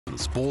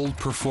Bold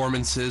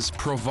performances,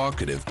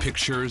 provocative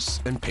pictures,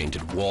 and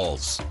painted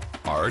walls.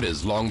 Art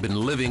has long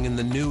been living in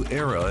the new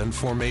era and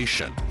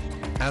formation.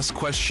 Ask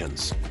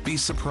questions, be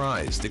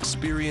surprised,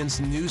 experience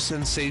new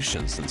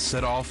sensations, and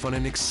set off on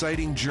an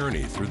exciting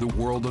journey through the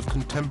world of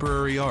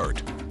contemporary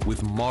art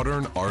with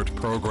Modern Art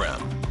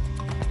Program.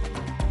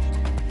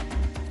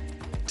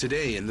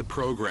 Today in the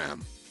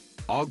program,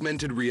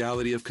 Augmented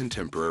Reality of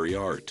Contemporary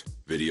Art,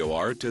 Video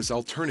Art as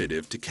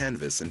Alternative to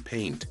Canvas and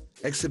Paint,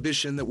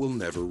 Exhibition that will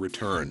never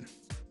return,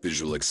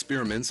 Visual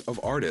Experiments of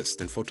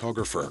Artist and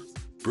Photographer,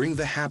 Bring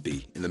the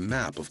Happy in the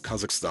Map of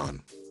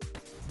Kazakhstan.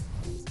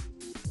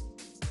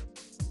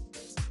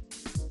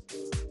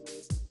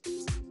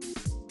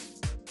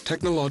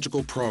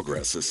 Technological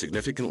progress has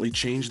significantly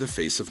changed the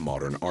face of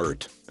modern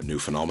art. A new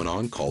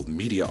phenomenon called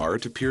media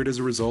art appeared as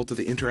a result of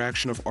the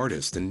interaction of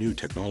artists and new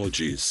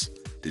technologies.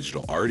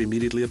 Digital art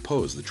immediately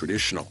opposed the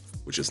traditional,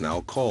 which is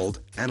now called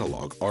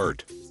analog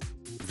art.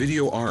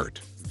 Video art,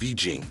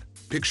 Vijing,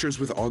 pictures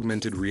with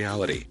augmented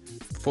reality,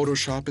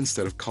 Photoshop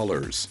instead of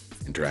colors.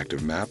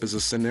 Interactive map is a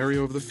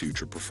scenario of the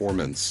future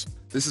performance.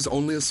 This is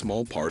only a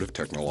small part of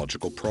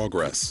technological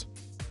progress.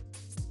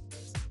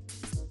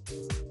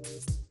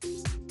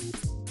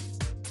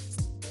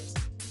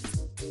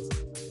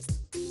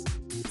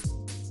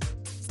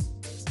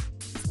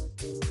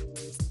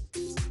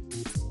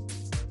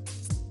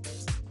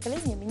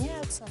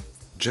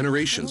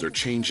 Generations are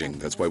changing.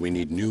 That's why we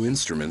need new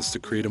instruments to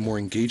create a more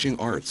engaging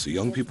art so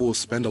young people will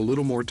spend a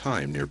little more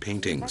time near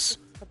paintings.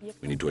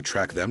 We need to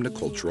attract them to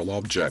cultural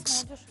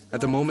objects. At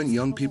the moment,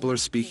 young people are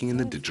speaking in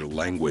the digital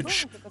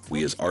language.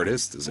 We as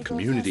artists, as a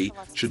community,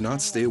 should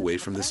not stay away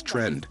from this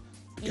trend.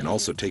 We can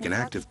also take an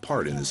active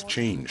part in this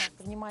change.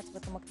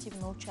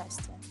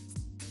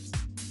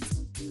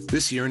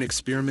 This year, an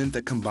experiment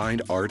that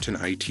combined art and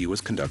IT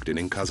was conducted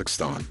in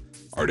Kazakhstan.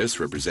 Artists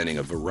representing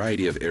a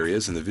variety of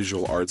areas in the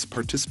visual arts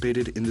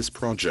participated in this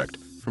project,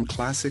 from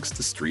classics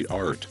to street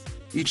art.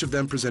 Each of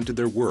them presented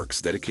their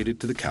works dedicated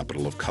to the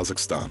capital of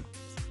Kazakhstan.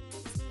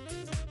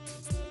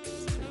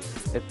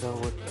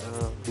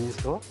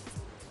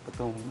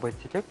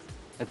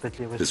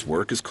 This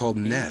work is called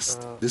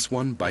Nest, this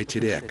one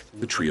Bayterek,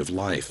 the Tree of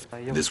Life,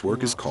 and this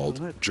work is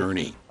called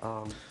Journey.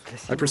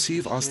 I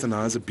perceive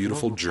Astana as a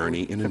beautiful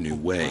journey in a new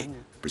way.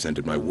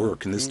 Presented my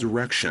work in this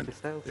direction.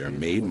 They are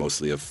made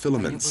mostly of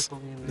filaments.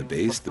 In the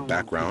base, the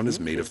background is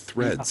made of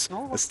threads.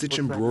 A stitch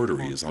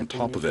embroidery is on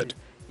top of it.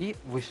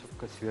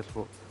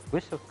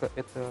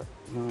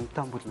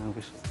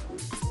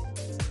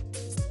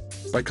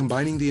 By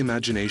combining the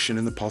imagination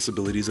and the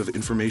possibilities of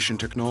information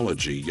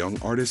technology, young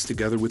artists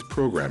together with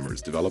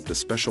programmers developed a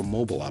special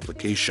mobile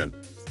application.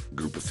 A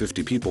group of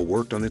 50 people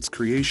worked on its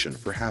creation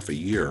for half a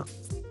year.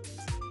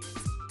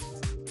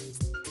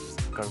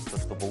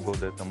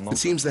 It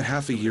seems that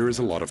half a year is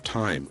a lot of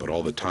time, but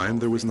all the time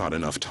there was not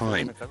enough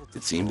time.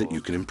 It seemed that you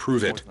can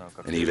improve it.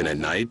 And even at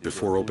night,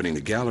 before opening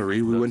the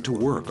gallery, we went to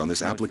work on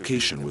this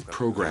application with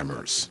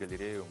programmers.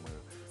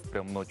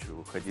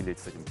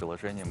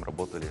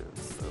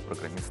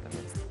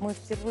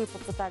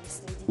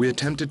 We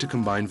attempted to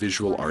combine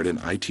visual art and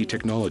IT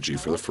technology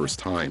for the first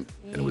time,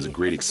 and it was a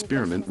great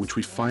experiment which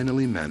we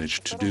finally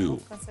managed to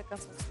do.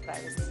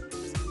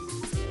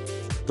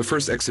 The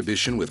first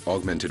exhibition with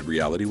augmented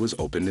reality was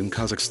opened in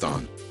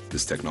Kazakhstan.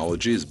 This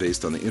technology is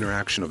based on the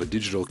interaction of a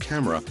digital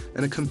camera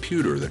and a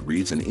computer that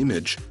reads an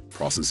image,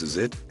 processes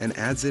it, and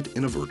adds it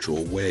in a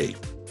virtual way.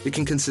 It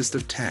can consist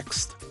of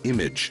text,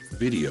 image,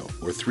 video,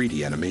 or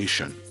 3D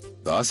animation.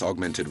 Thus,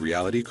 augmented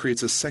reality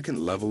creates a second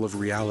level of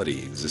reality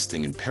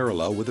existing in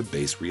parallel with a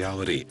base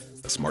reality.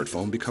 A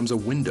smartphone becomes a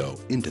window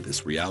into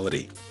this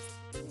reality.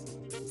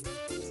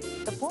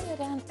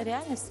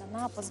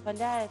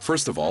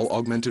 First of all,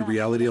 augmented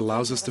reality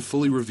allows us to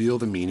fully reveal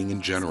the meaning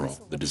in general,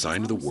 the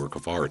design of the work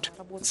of art.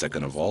 And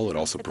second of all, it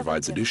also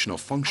provides additional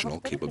functional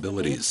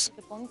capabilities.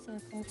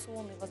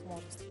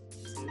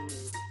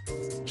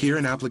 Here,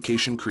 an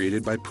application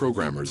created by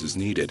programmers is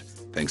needed.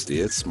 Thanks to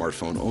it,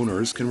 smartphone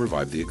owners can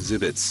revive the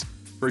exhibits.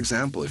 For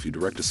example, if you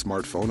direct a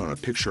smartphone on a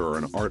picture or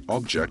an art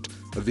object,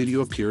 a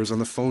video appears on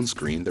the phone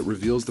screen that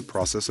reveals the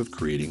process of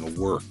creating a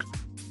work.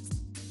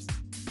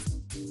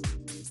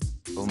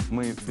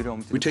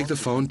 We take the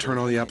phone, turn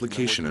on the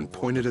application, and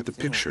point it at the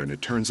picture, and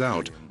it turns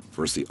out,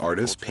 first the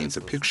artist paints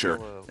a picture,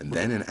 and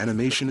then an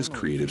animation is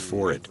created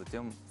for it.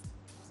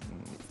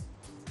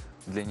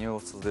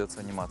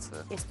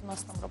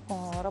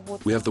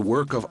 We have the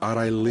work of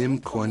Araylim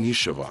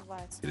Kuanisheva.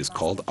 It is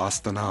called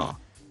Astana.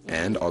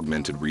 And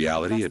augmented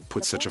reality, it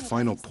puts such a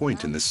final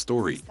point in this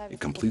story. It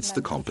completes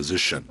the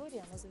composition.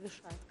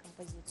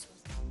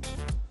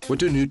 What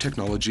do new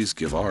technologies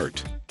give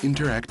art?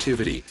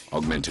 Interactivity.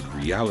 Augmented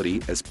reality,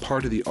 as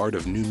part of the art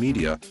of new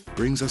media,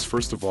 brings us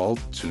first of all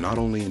to not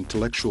only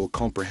intellectual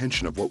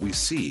comprehension of what we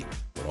see,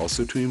 but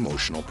also to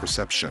emotional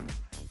perception.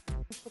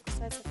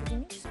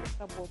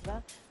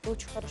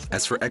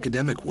 As for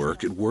academic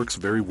work, it works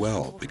very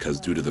well because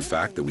due to the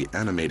fact that we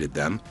animated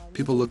them,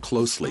 people look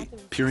closely,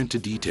 peer into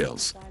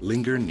details,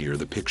 linger near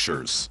the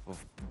pictures.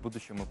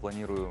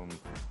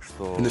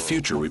 In the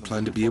future, we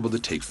plan to be able to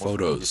take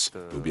photos.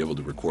 We'll be able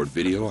to record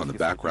video on the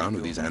background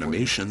of these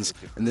animations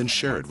and then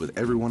share it with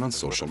everyone on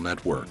social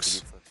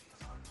networks.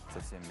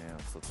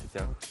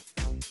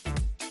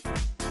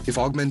 If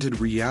augmented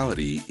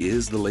reality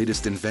is the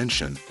latest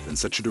invention, then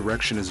such a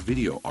direction as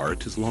video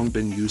art has long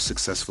been used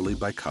successfully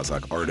by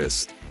Kazakh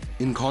artists.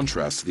 In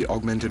contrast to the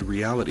augmented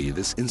reality,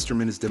 this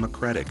instrument is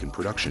democratic in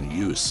production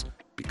use,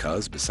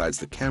 because besides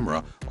the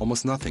camera,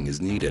 almost nothing is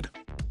needed.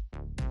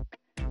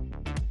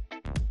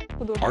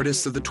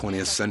 Artists of the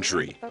 20th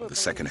century, the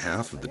second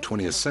half of the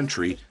 20th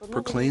century,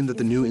 proclaimed that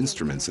the new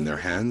instruments in their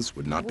hands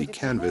would not be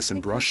canvas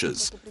and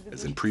brushes,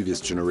 as in previous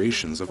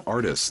generations of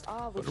artists,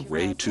 but a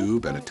ray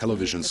tube and a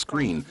television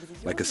screen,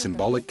 like a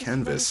symbolic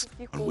canvas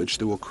on which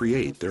they will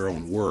create their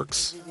own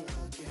works.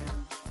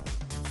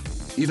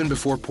 Even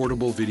before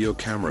portable video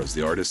cameras,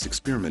 the artists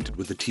experimented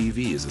with the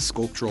TV as a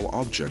sculptural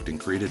object and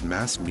created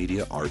mass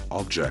media art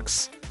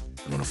objects.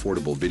 And when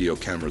affordable video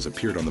cameras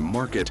appeared on the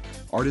market,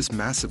 artists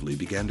massively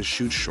began to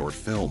shoot short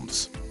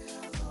films.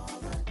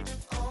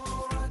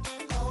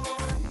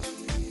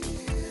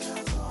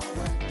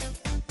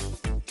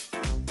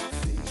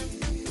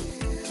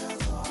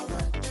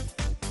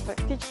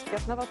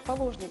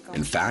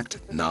 In fact,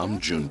 Nam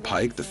June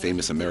Paik, the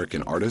famous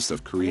American artist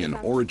of Korean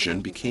origin,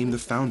 became the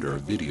founder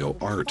of video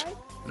art.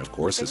 And of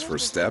course, his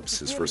first steps,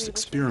 his first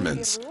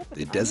experiments,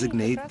 they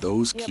designate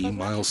those key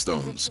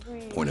milestones,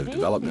 point of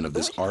development of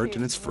this art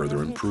and its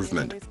further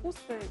improvement.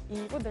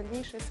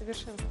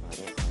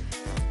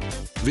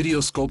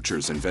 Video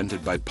sculptures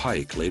invented by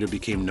Paik later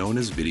became known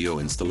as video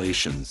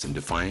installations and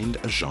defined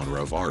a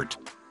genre of art.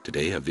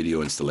 Today, a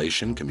video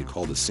installation can be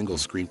called a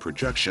single-screen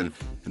projection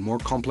and more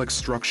complex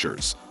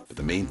structures, but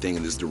the main thing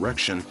in this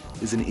direction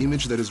is an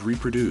image that is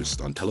reproduced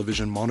on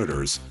television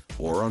monitors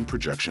or on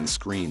projection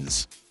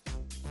screens.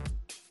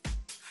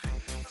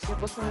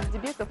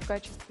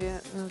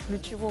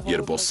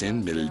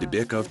 Yerbosin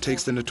Melldebekov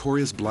takes the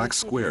notorious black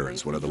square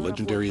as one of the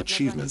legendary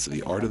achievements of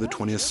the art of the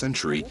 20th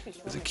century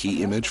as a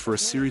key image for a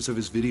series of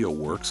his video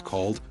works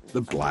called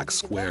The Black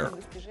Square.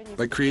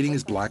 By creating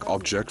his black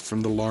object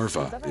from the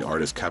larva, the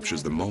artist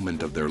captures the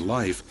moment of their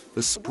life,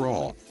 the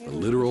sprawl, the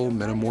literal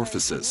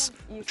metamorphosis,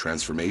 the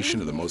transformation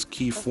of the most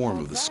key form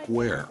of the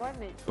square.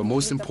 But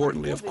most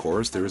importantly, of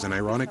course, there is an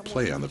ironic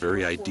play on the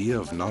very idea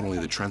of not only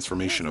the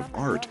transformation of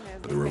art,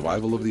 but the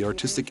revival of the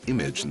artistic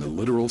image in the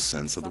literal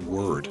sense of the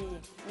word.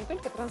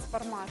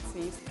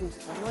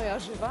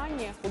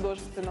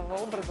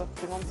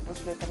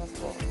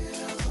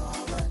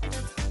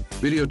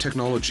 Video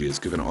technology has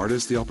given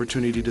artists the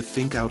opportunity to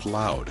think out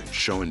loud and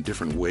show in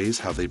different ways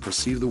how they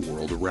perceive the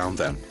world around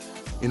them.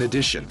 In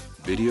addition,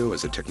 video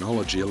as a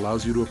technology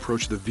allows you to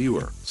approach the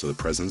viewer, so the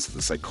presence of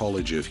the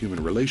psychology of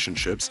human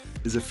relationships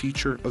is a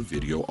feature of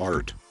video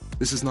art.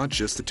 This is not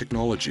just a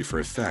technology for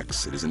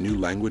effects, it is a new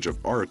language of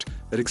art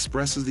that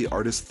expresses the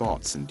artist's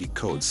thoughts and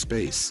decodes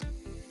space.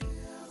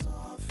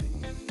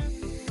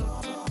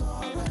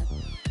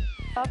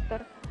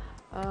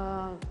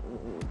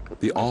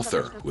 The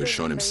author, who has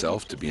shown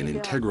himself to be an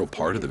integral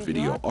part of the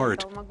video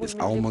art, is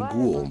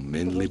Almagul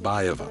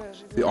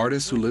Menlibayeva, the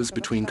artist who lives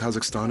between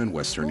Kazakhstan and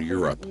Western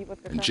Europe.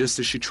 And just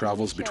as she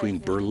travels between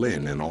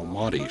Berlin and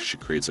Almaty, she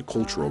creates a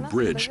cultural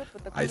bridge,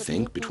 I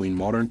think, between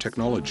modern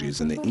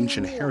technologies and the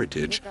ancient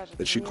heritage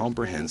that she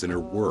comprehends in her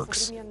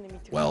works.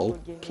 Well,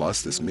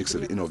 plus this mix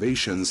of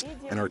innovations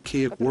and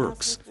archaic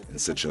works, and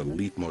such a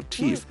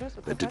leitmotif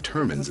that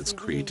determines its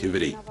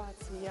creativity.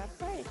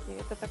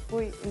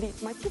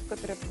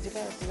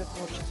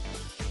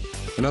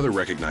 Another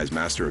recognized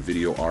master of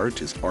video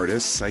art is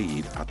artist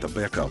Said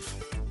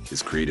Atabekov.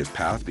 His creative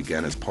path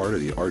began as part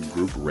of the art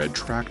group Red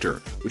Tractor,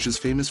 which is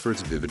famous for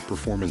its vivid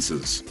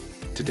performances.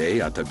 Today,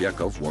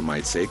 Atabekov, one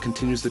might say,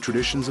 continues the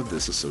traditions of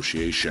this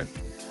association.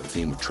 The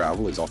theme of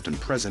travel is often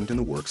present in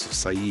the works of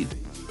Said,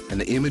 and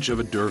the image of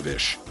a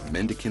dervish, a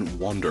mendicant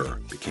wanderer,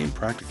 became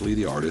practically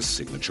the artist's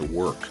signature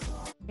work.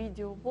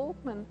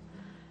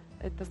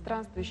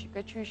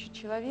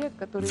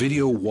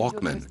 Video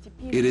Walkman.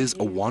 It is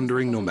a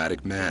wandering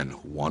nomadic man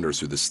who wanders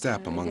through the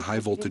steppe among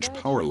high-voltage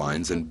power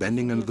lines and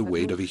bending under the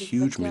weight of a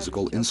huge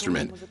musical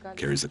instrument,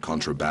 carries a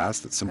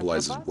contrabass that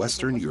symbolizes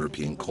Western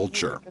European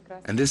culture.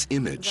 And this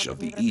image of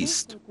the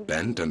East,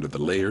 bent under the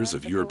layers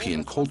of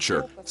European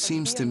culture,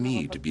 seems to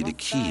me to be the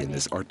key in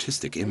this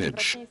artistic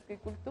image.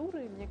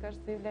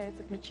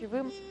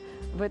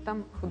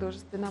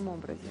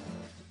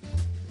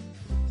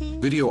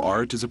 Video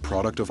art is a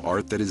product of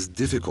art that is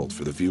difficult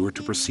for the viewer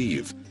to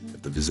perceive.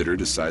 If the visitor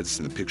decides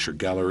in the picture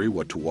gallery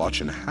what to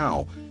watch and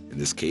how, in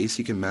this case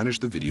he can manage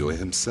the video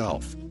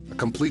himself. A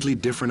completely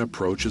different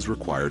approach is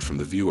required from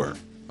the viewer.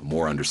 A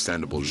more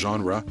understandable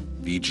genre,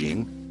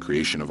 Vijing,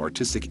 creation of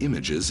artistic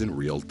images in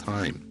real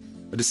time.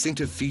 A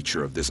distinctive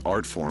feature of this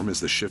art form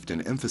is the shift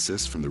in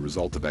emphasis from the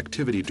result of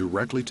activity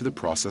directly to the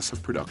process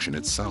of production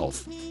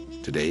itself.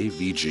 Today,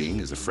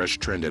 Vijing is a fresh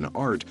trend in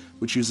art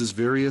which uses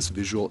various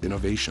visual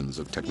innovations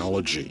of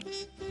technology.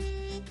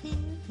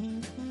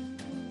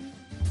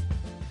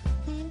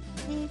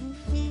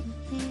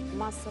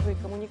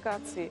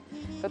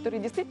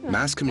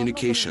 Mass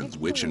communications,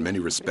 which in many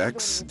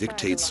respects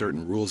dictate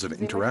certain rules of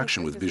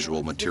interaction with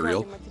visual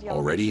material,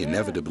 already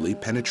inevitably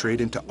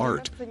penetrate into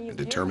art and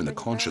determine the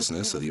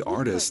consciousness of the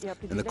artist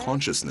and the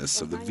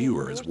consciousness of the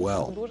viewer as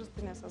well.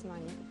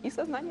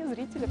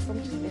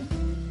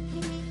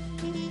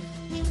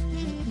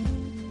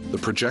 The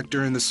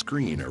projector and the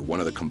screen are one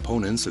of the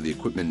components of the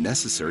equipment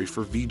necessary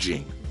for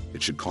VJing.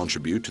 It should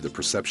contribute to the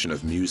perception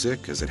of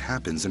music as it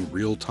happens in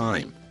real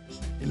time.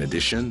 In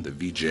addition, the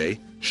VJ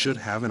should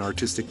have an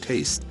artistic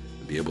taste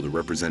and be able to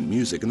represent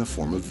music in the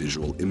form of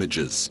visual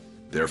images.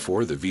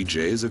 Therefore, the VJ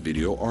is a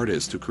video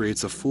artist who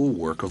creates a full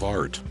work of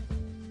art.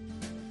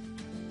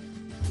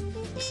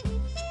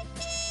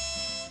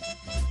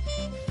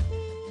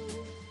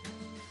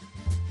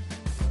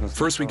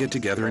 First, we get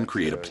together and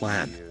create a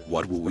plan.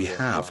 What will we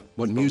have?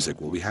 What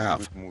music will we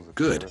have?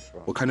 Good.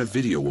 What kind of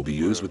video will be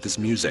used with this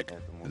music?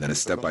 And then a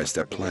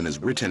step-by-step plan is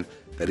written.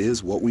 That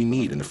is what we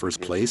need in the first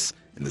place,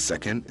 in the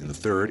second, in the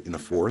third, in the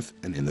fourth,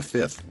 and in the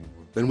fifth.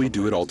 Then we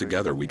do it all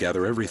together. We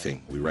gather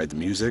everything. We write the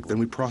music, then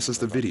we process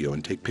the video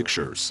and take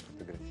pictures.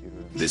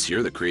 This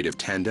year, the creative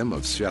tandem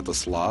of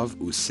Sviatoslav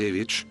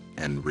Usevich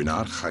and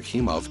Rinat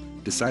Khakimov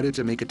decided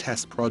to make a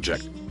test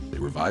project. They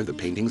revived the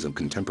paintings of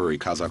contemporary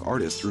Kazakh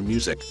artists through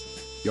music.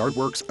 The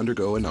artworks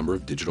undergo a number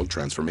of digital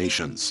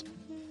transformations.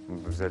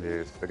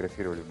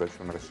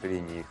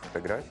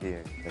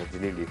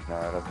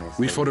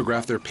 We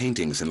photographed their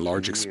paintings in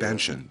large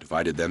expansion,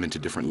 divided them into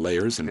different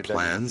layers and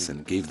plans,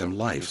 and gave them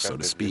life, so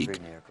to speak.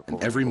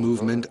 And every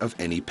movement of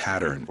any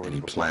pattern,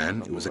 any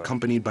plan, it was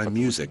accompanied by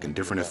music and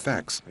different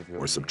effects,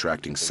 or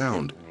subtracting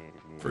sound.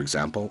 For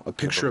example, a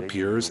picture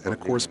appears and a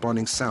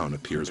corresponding sound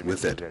appears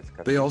with it.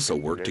 They also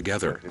work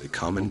together. They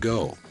come and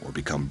go, or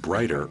become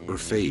brighter or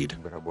fade.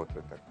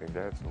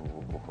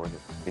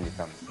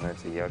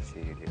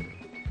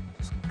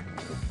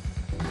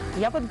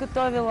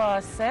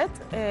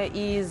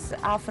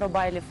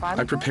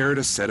 I prepared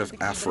a set of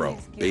Afro,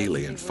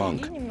 Bailey, and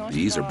funk.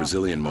 These are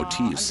Brazilian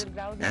motifs,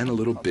 and a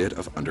little bit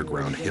of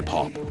underground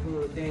hip-hop.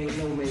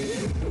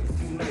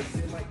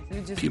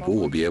 People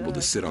will be able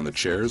to sit on the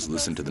chairs,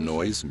 listen to the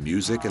noise,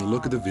 music, and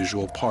look at the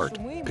visual part,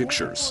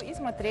 pictures.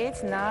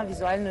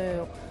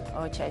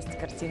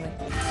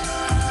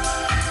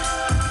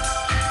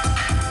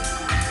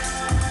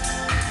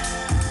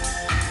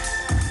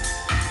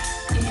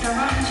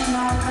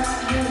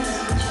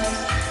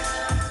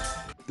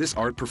 This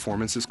art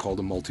performance is called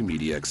a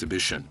multimedia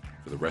exhibition.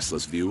 For the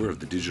restless viewer of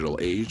the digital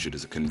age, it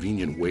is a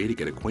convenient way to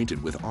get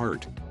acquainted with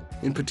art.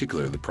 In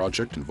particular, the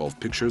project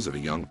involved pictures of a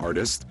young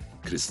artist,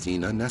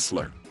 Christina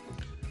Nessler.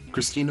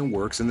 Christina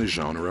works in the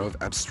genre of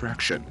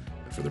abstraction,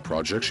 and for the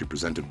project she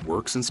presented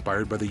works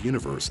inspired by the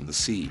universe and the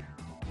sea.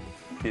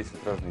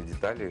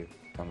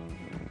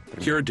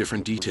 Here are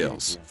different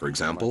details. For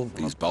example,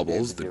 these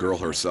bubbles, the girl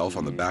herself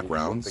on the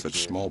background,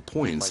 such small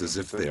points as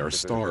if they are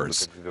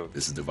stars.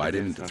 This is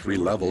divided into 3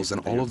 levels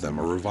and all of them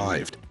are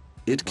revived.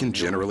 It can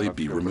generally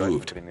be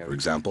removed. For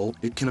example,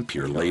 it can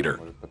appear later.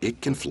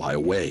 It can fly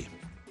away.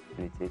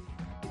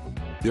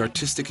 The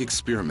artistic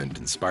experiment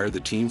inspired the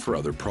team for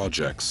other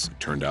projects. It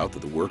turned out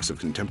that the works of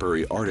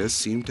contemporary artists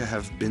seem to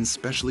have been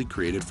specially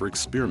created for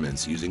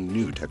experiments using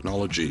new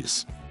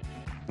technologies.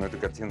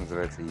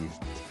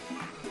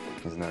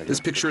 This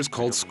picture is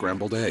called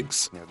Scrambled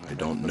Eggs. I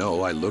don't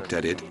know, I looked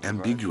at it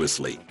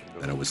ambiguously.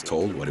 Then I was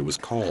told what it was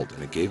called,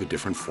 and it gave a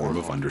different form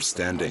of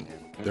understanding.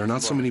 There are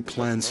not so many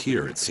plans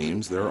here, it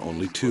seems. There are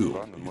only 2.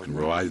 You can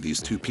revive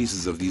these 2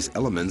 pieces of these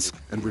elements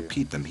and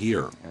repeat them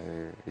here.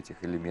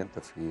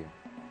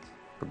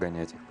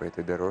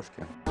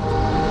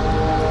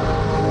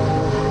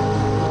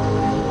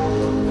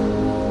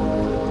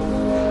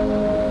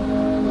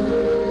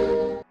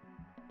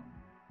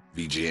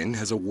 VJing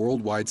has a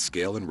worldwide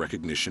scale and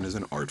recognition as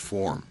an art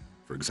form.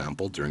 For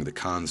example, during the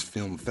Cannes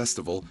Film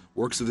Festival,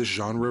 works of this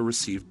genre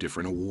received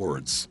different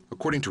awards.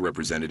 According to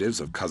representatives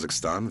of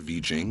Kazakhstan,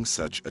 VJing,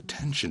 such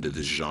attention to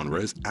this genre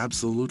is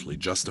absolutely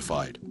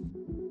justified.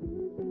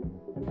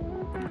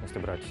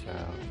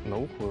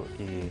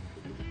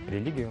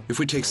 If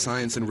we take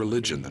science and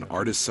religion, then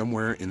art is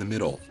somewhere in the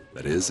middle.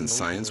 That is, in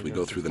science we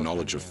go through the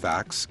knowledge of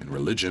facts, in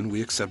religion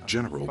we accept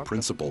general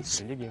principles.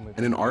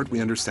 And in art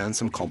we understand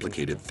some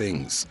complicated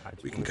things.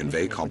 We can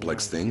convey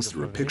complex things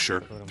through a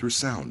picture, through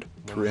sound,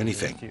 through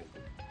anything.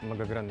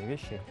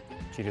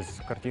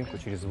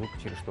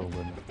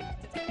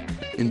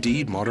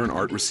 Indeed, modern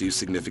art receives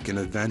significant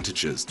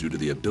advantages due to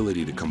the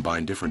ability to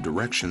combine different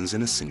directions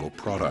in a single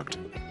product.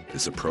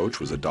 This approach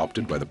was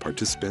adopted by the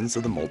participants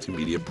of the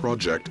multimedia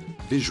project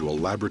Visual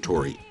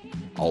Laboratory.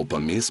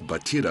 Alpamis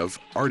Batirov,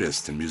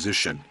 artist and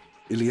musician.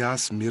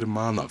 Ilyas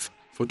Mirmanov,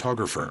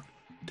 photographer.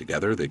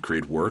 Together they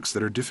create works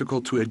that are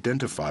difficult to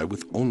identify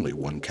with only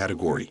one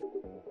category.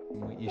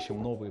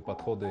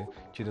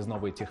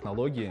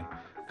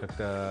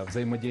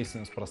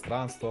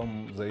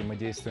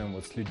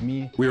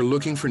 We are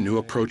looking for new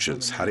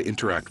approaches, how to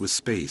interact with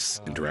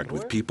space, interact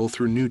with people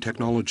through new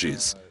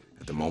technologies.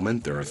 At the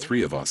moment, there are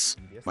 3 of us.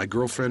 My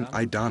girlfriend,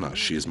 Aidana,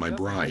 she is my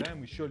bride.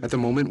 At the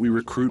moment, we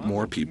recruit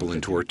more people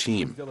into our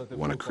team. We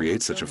want to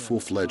create such a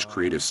full-fledged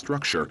creative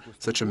structure,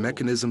 such a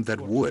mechanism that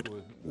would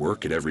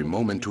work at every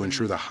moment to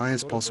ensure the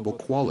highest possible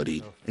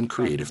quality and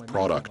creative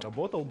product.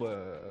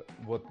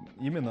 Вот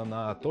именно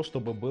на то,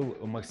 чтобы был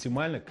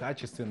максимально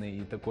качественный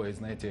и такой,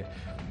 знаете,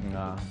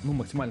 ну,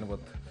 максимально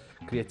вот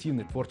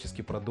креативный,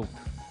 творческий продукт.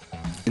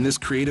 In this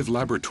creative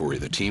laboratory,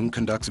 the team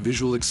conducts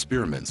visual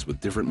experiments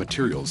with different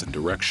materials and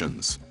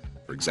directions.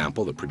 For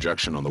example, the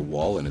projection on the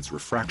wall and its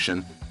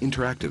refraction,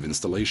 interactive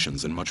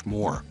installations, and much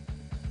more.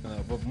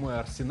 В мой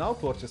арсенал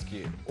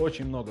творческий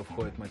очень много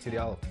входит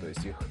материалов, то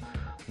есть их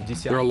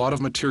There are a lot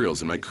of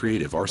materials in my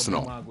creative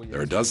arsenal.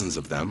 There are dozens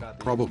of them,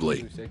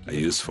 probably. I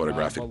use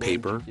photographic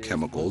paper,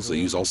 chemicals, I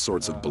use all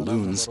sorts of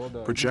balloons,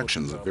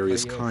 projections of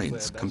various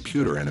kinds,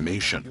 computer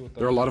animation.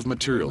 There are a lot of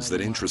materials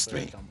that interest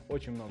me.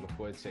 Очень много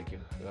входит всяких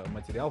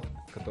материалов,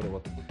 которые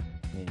вот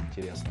мне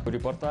интересны.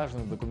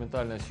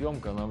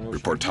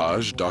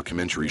 Reportage,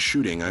 documentary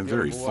shooting, I'm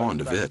very fond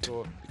of it.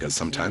 Because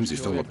sometimes you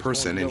film a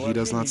person and he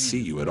does not see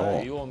you at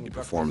all. He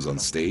performs on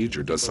stage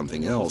or does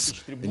something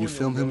else, and you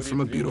film him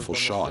from a beautiful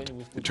shot.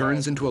 It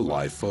turns into a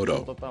live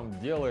photo.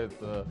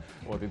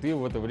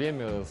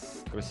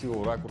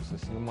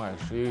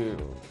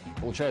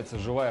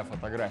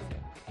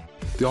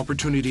 The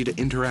opportunity to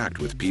interact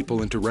with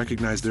people and to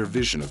recognize their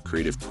vision of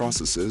creative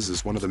processes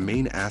is one of the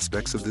main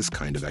aspects of this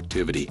kind of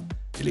activity.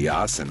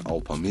 Ilyas and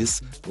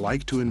Alpamis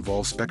like to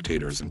involve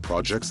spectators in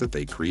projects that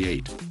they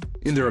create.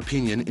 In their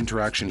opinion,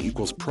 interaction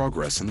equals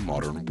progress in the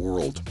modern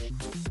world.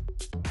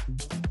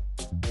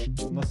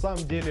 На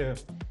самом деле,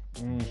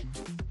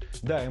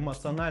 да,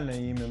 эмоционально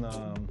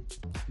именно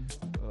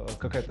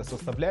какая-то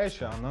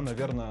составляющая, она,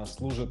 наверное,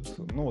 служит,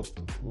 ну,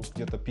 вот,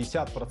 где-то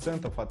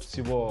 50% от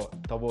всего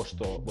того,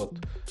 что вот...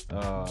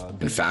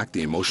 In fact,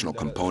 the emotional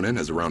component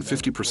is around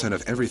 50%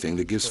 of everything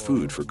that gives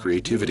food for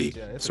creativity.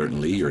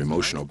 Certainly, your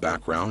emotional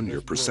background,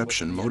 your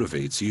perception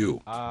motivates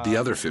you. The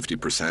other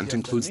 50%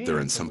 includes there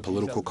and some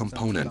political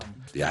component,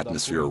 the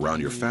atmosphere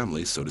around your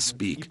family, so to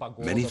speak.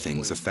 Many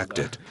things affect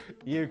it.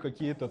 И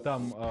какие-то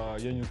там,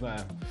 я не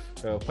знаю,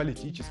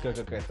 политическая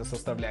какая-то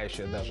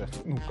составляющая даже,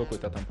 ну,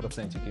 какой-то там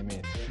процентик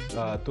имеет.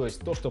 То есть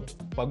то, что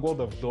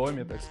погода в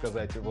доме, так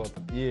сказать, вот.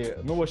 И,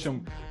 ну, в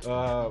общем,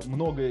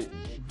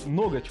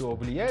 много чего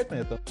влияет на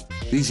это.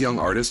 These young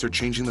artists are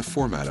changing the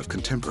format of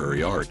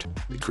contemporary art.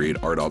 They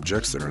create art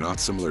objects that are not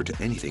similar to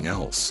anything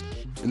else.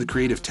 In the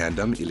creative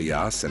tandem,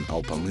 Ilyas and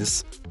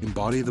Alpamis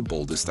embody the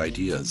boldest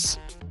ideas.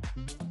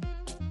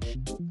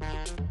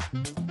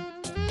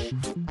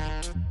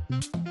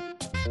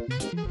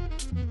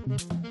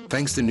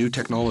 Thanks to new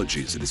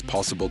technologies, it is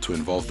possible to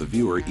involve the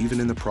viewer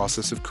even in the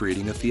process of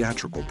creating a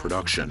theatrical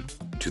production.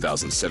 In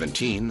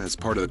 2017, as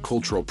part of the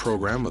cultural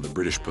program of the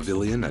British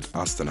Pavilion at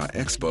Astana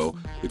Expo,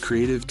 the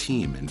creative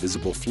team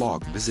Invisible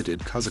Flock visited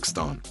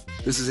Kazakhstan.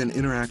 This is an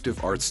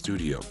interactive art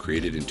studio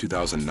created in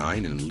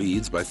 2009 and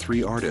leads by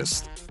 3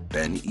 artists,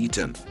 Ben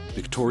Eaton,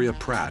 Victoria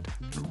Pratt,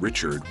 and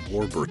Richard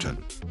Warburton.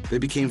 They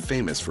became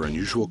famous for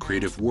unusual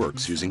creative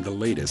works using the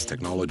latest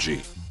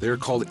technology. They are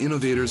called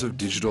innovators of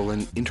digital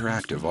and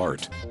interactive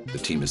art. The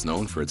team is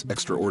known for its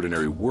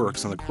extraordinary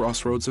works on the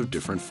crossroads of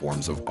different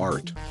forms of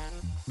art.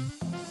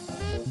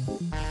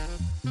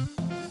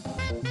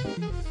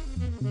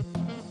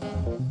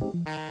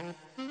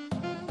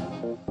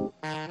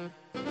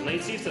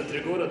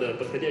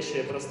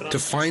 To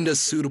find a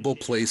suitable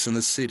place in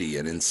the city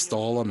and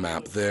install a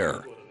map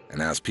there,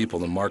 and ask people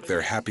to mark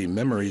their happy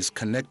memories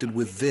connected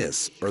with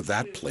this or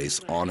that place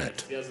on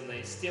it.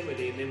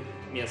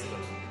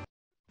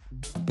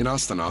 In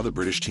Astana, the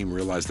British team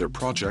realized their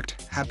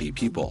project, Happy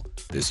People.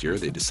 This year,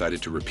 they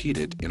decided to repeat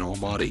it in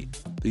Almaty.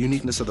 The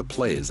uniqueness of the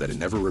play is that it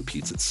never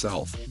repeats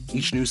itself.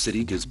 Each new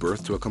city gives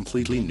birth to a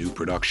completely new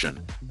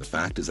production. The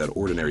fact is that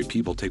ordinary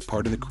people take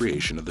part in the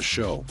creation of the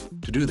show.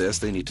 To do this,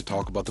 they need to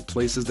talk about the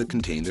places that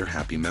contain their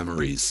happy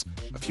memories.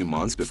 A few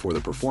months before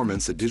the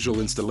performance, a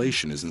digital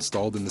installation is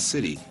installed in the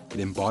city. It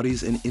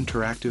embodies an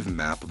interactive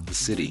map of the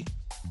city.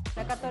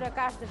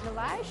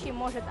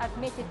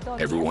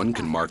 Everyone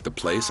can mark the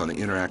place on the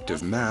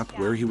interactive map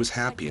where he was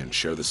happy and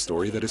share the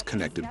story that is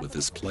connected with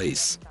this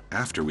place.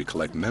 After we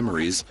collect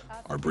memories,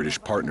 our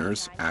British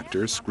partners,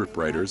 actors,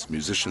 scriptwriters,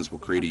 musicians will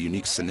create a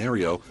unique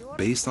scenario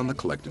based on the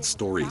collected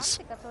stories.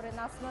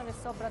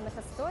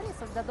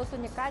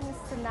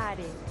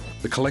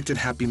 The collected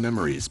happy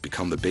memories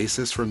become the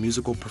basis for a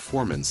musical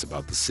performance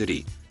about the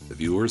city. The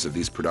viewers of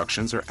these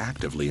productions are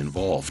actively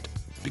involved,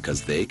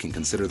 because they can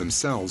consider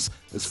themselves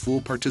as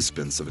full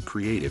participants of a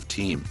creative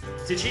team.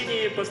 В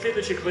течение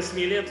последующих 8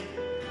 лет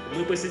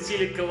мы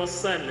посетили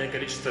колоссальное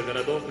количество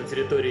городов на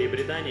территории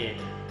Британии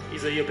и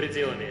за ее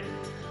пределами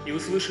и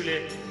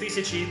услышали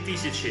тысячи и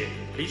тысячи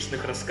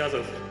личных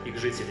рассказов их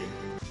жителей.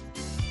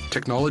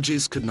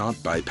 Technologies could not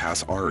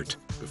bypass art.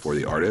 Before,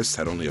 the artist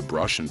had only a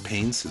brush and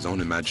paints, his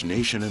own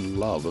imagination and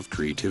love of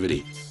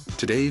creativity.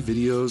 Today,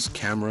 videos,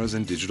 cameras,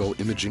 and digital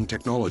imaging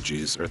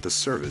technologies are at the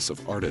service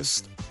of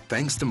artists.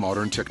 Thanks to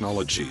modern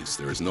technologies,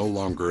 there is no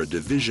longer a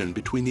division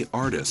between the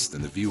artist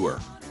and the viewer.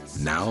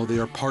 Now they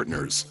are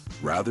partners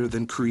rather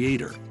than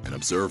creator and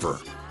observer.